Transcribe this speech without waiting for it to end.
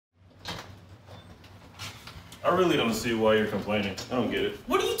I really don't see why you're complaining. I don't get it.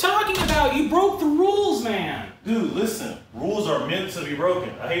 What are you talking about? You broke the rules, man. Dude, listen. Rules are meant to be broken.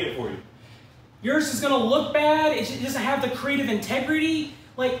 I hate it for you. Yours is going to look bad. It doesn't have the creative integrity.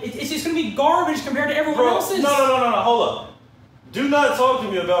 Like, it's just going to be garbage compared to everyone else's. No. Hold up. Do not talk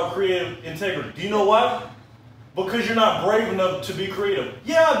to me about creative integrity. Do you know why? Because you're not brave enough to be creative.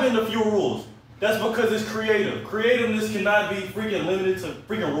 Yeah, I've been to few rules. That's because it's creative. Creativeness cannot be freaking limited to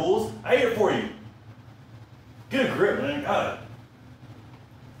freaking rules. I hate it for you. Get a grip, man. God.